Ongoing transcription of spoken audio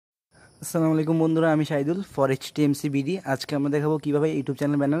আসসালামু আলাইকুম বন্ধুরা, আমি শাহিদুল ফর এইচটিএমসি বিডি। আজকে আমরা দেখাবো কীভাবে ইউটিউব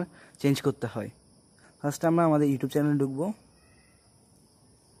চ্যানেল ব্যানার চেঞ্জ করতে হয়। ফার্স্ট আমরা আমাদের ইউটিউব চ্যানেলে ঢুকবো।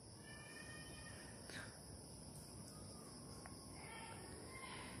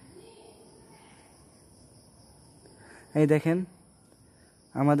 এই দেখেন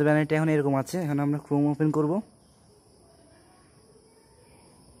আমাদের ব্যানারটা এখন এরকম আছে। এখন আমরা ক্রোম ওপেন করব।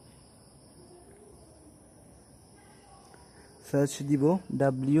 সার্চ দিব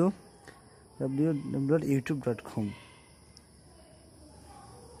www.youtube.com।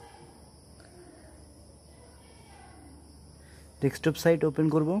 ডেস্কটপ সাইট ওপেন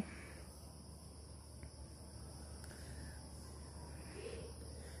করব।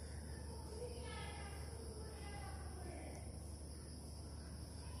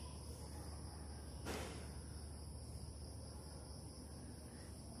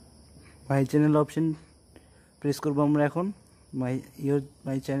 মাই চ্যানেল অপশন প্রেস করব আমরা এখন।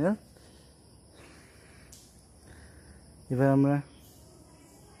 My channel. এবার আমরা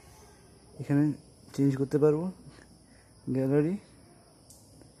এখানে চেঞ্জ করতে পারবো গ্যালারি।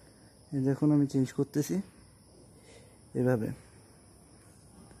 দেখুন আমি চেঞ্জ করতেছি, এভাবে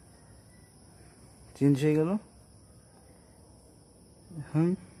চেঞ্জ হয়ে গেল। এখন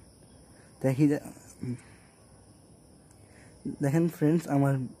দেখেন ফ্রেন্ডস,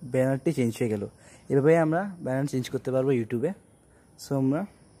 আমার ব্যানারটি চেঞ্জ হয়ে গেল। এভাবে আমরা ব্যানার চেঞ্জ করতে পারবো ইউটিউবে। সো আমরা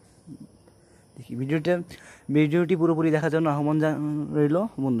দেখি ভিডিওটি পুরোপুরি দেখার জন্য আহ্বান রইল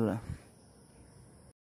বন্ধুরা।